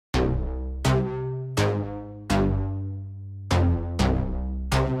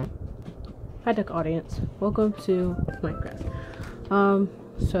Hi Tech audience, welcome to Minecraft.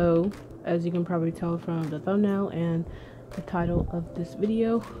 So as you can probably tell from the thumbnail and the title of this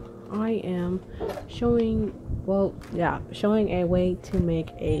video, I am showing a way to make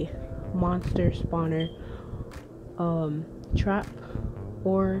a monster spawner trap,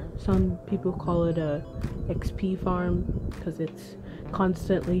 or some people call it a XP farm because it's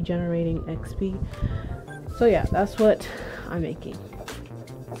constantly generating XP. So yeah, that's what I'm making.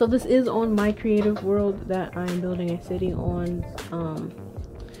 So this is on my creative world that I'm building a city on.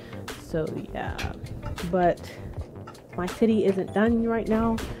 So yeah, but my city isn't done right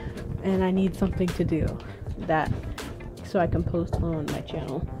now and I need something to do that so I can post on my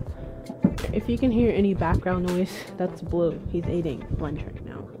channel. If you can hear any background noise, that's Blue. He's eating lunch right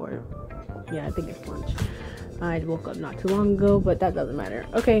now, or yeah, I think it's lunch. I woke up not too long ago, but that doesn't matter.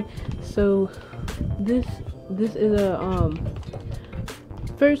 Okay, so this is a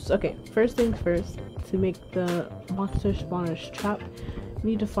first things first, to make the monster spawner's trap, you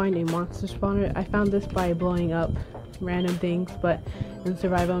need to find a monster spawner. I found this by blowing up random things, but in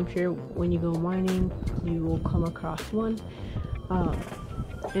survival I'm sure when you go mining you will come across one.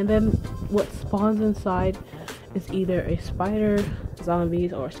 And then what spawns inside is either a spider,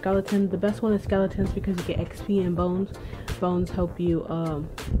 zombies, or skeletons. The best one is skeletons because you get XP and bones. Bones help you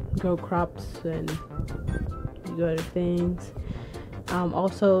grow crops and do other things.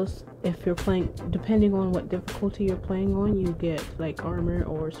 Also, if you're playing, depending on what difficulty you're playing on, you get like armor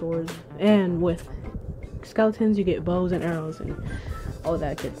or swords, and with skeletons you get bows and arrows and all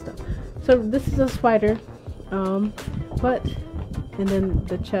that good stuff. So this is a spider, and then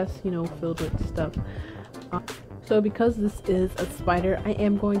the chest, filled with stuff. So because this is a spider, I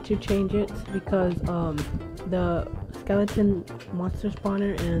am going to change it because the skeleton monster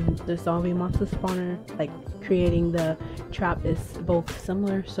spawner and the zombie monster spawner, like creating the trap, is both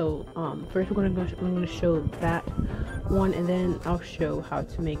similar. So first I'm going to show that one, and then I'll show how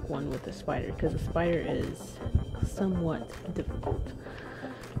to make one with the spider, because the spider is somewhat difficult.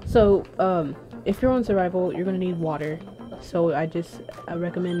 So if you're on survival, you're going to need water. So I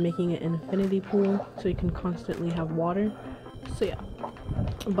recommend making an infinity pool so you can constantly have water. So yeah,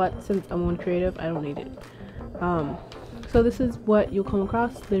 but since I'm on creative, I don't need it. So this is what you'll come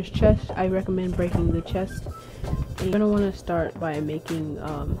across. There's chests. I recommend breaking the chest. And you're gonna want to start by making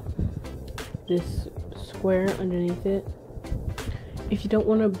this square underneath it. If you don't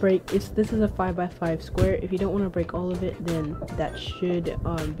want to break, this is a 5x5 square. If you don't want to break all of it, then that should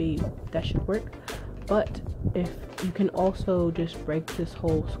work. But if you can also just break this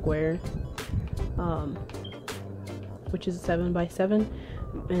whole square, which is 7x7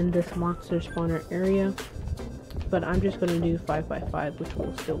 in this monster spawner area. But I'm just going to do 5x5, which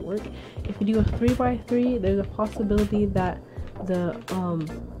will still work. If you do a 3x3, there's a possibility that the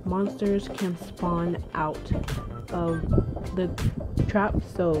monsters can spawn out of the trap.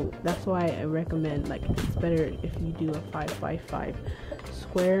 So that's why I recommend, like, it's better if you do a 5x5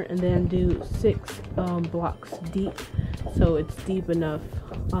 square, and then do 6 blocks deep, so it's deep enough.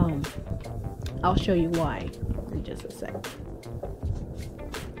 I'll show you why in just a sec.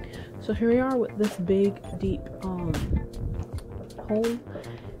 So here we are with this big deep hole,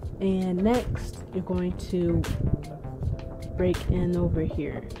 and next you're going to break in over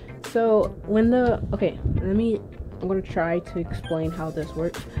here. So when I'm going to try to explain how this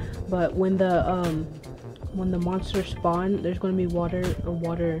works. But when the monsters spawn, there's going to be a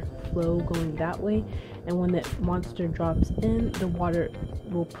water flow going that way, and when the monster drops in, the water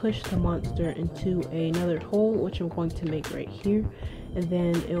will push the monster into another hole, which I'm going to make right here, and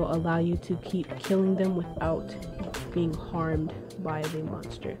then it will allow you to keep killing them without being harmed by the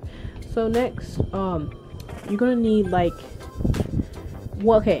monster. So next, you're gonna need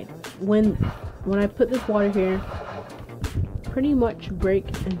when I put this water here, pretty much break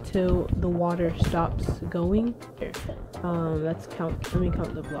until the water stops going. Here, let me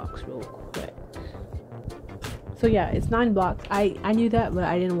count the blocks real quick. So yeah, it's 9 blocks. I knew that, but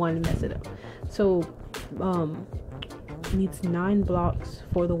I didn't want to mess it up. So it needs 9 blocks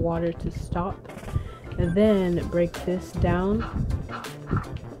for the water to stop, and then break this down.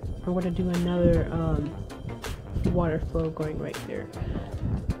 We're going to do another water flow going right there.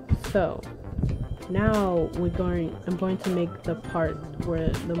 So now I'm going to make the part where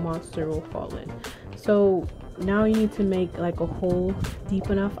the monster will fall in. So now you need to make like a hole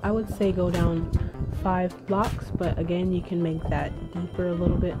deep enough. I would say go down 5 blocks, but again, you can make that deeper a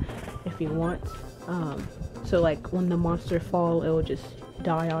little bit if you want. So like when the monster fall, it will just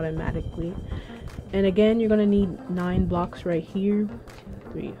die automatically. And again, you're gonna need 9 blocks right here.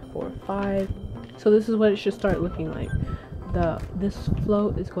 2, 3, 4, 5. So this is what it should start looking like. this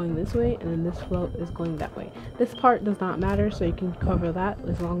float is going this way and then this float is going that way. This part does not matter, so you can cover that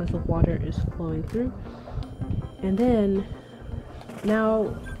as long as the water is flowing through. And then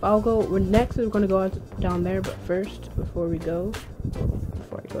now next we're going to go down there, but first before I go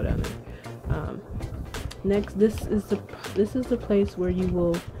down there, next this is the place where you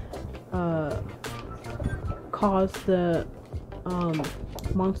will cause the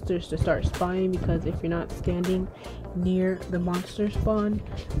monsters to start spawning, because if you're not standing near the monster spawn,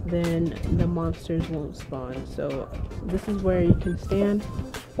 then the monsters won't spawn. So this is where you can stand,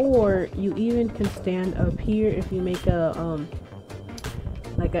 or you even can stand up here if you make a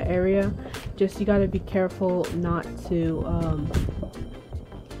like an area. Just you gotta be careful not to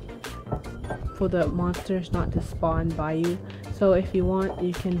for the monsters not to spawn by you. So if you want,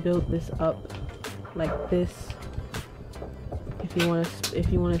 you can build this up like this. If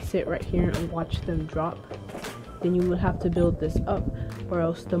you want to sit right here and watch them drop, then you would have to build this up, or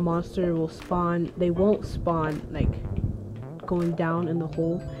else the monster will spawn. They won't spawn like going down in the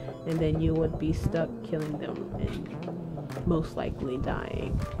hole, and then you would be stuck killing them and most likely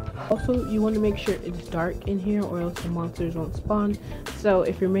dying. Also, you want to make sure it's dark in here, or else the monsters won't spawn. So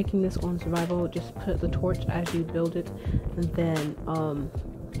if you're making this on survival, just put the torch as you build it, and then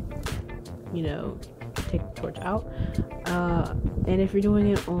you know, take the torch out. And if you're doing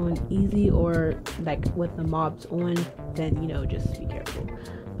it on easy or like with the mobs on, then you know, just be careful.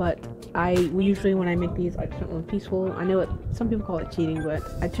 But usually when I make these, I turn it on peaceful. I know some people call it cheating, but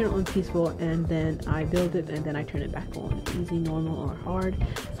I turn it on peaceful and then I build it and then I turn it back on easy, normal, or hard,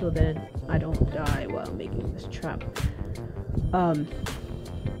 so then I don't die while making this trap.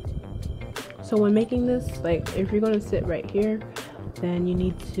 So when making this, like if you're gonna sit right here, then you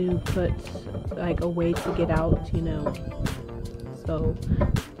need to put like a way to get out, you know. So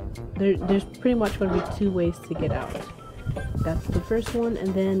there's pretty much going to be two ways to get out. That's the first one,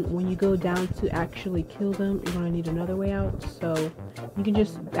 and then when you go down to actually kill them, you're going to need another way out. So you can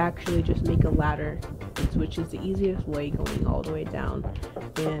just make a ladder, which is the easiest way, going all the way down,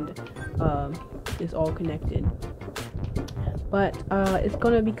 and it's all connected. But it's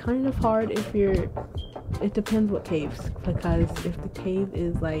going to be kind of hard if you're, it depends what caves, because if the cave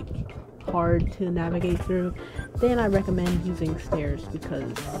is like hard to navigate through, then I recommend using stairs,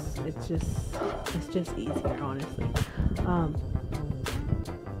 because it's just easier, honestly.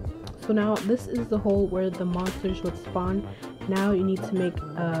 So now this is the hole where the monsters would spawn. Now you need to make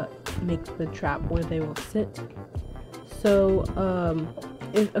the trap where they will sit. So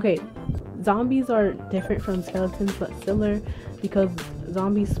okay, zombies are different from skeletons but similar, because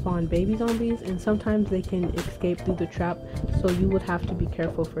zombies spawn baby zombies and sometimes they can escape through the trap, so you would have to be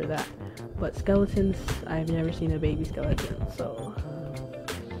careful for that. But skeletons, I've never seen a baby skeleton, so.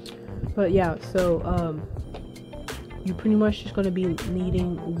 But yeah, so you're pretty much just going to be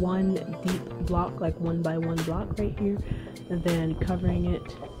needing one deep block, like 1 by 1 block right here, and then covering it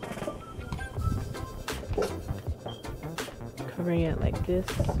like this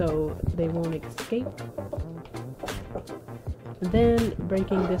so they won't escape. And then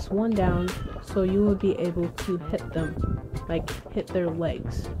breaking this one down so you will be able to hit them, like hit their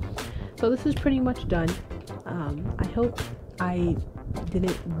legs. So this is pretty much done. I hope I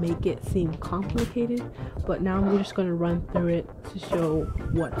didn't make it seem complicated, but now we're just going to run through it to show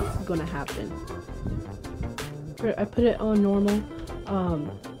what's going to happen. I put it on normal.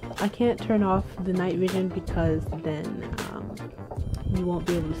 I can't turn off the night vision because then you won't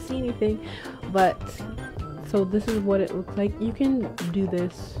be able to see anything, but so this is what it looks like. You can do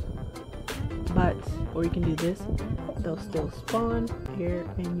this, or you can do this. They'll still spawn here,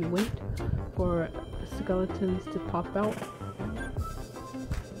 and you wait for skeletons to pop out.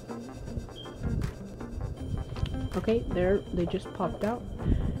 Okay, there, they just popped out,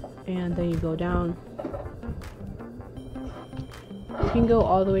 and then you go down. You can go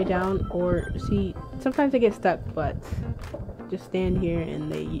all the way down, or see, sometimes they get stuck, but just stand here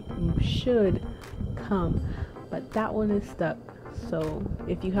and they should come. But that one is stuck, so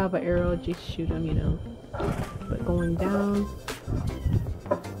if you have an arrow, just shoot them, you know. But going down,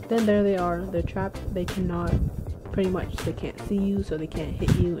 then there they are. They're trapped. They cannot, pretty much, they can't see you, so they can't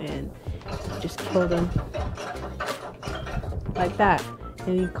hit you, and just kill them like that,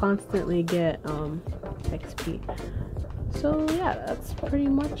 and you constantly get XP. So yeah, that's pretty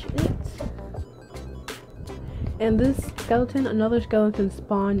much it. And this skeleton, another skeleton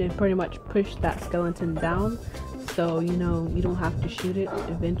spawned and pretty much pushed that skeleton down, so you know, you don't have to shoot it.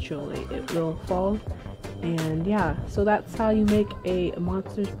 Eventually it will fall. And yeah, so that's how you make a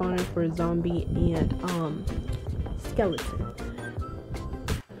monster spawner for zombie and skeleton.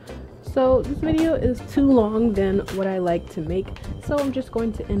 So this video is too long than what I like to make, so I'm just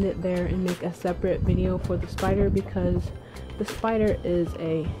going to end it there and make a separate video for the spider, because the spider is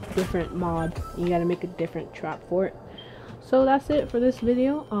a different mod. You gotta make a different trap for it. So that's it for this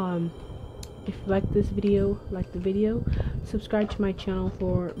video. If you like this video, like the video, subscribe to my channel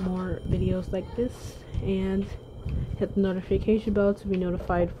for more videos like this, and hit the notification bell to be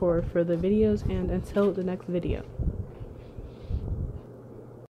notified for further videos. And until the next video.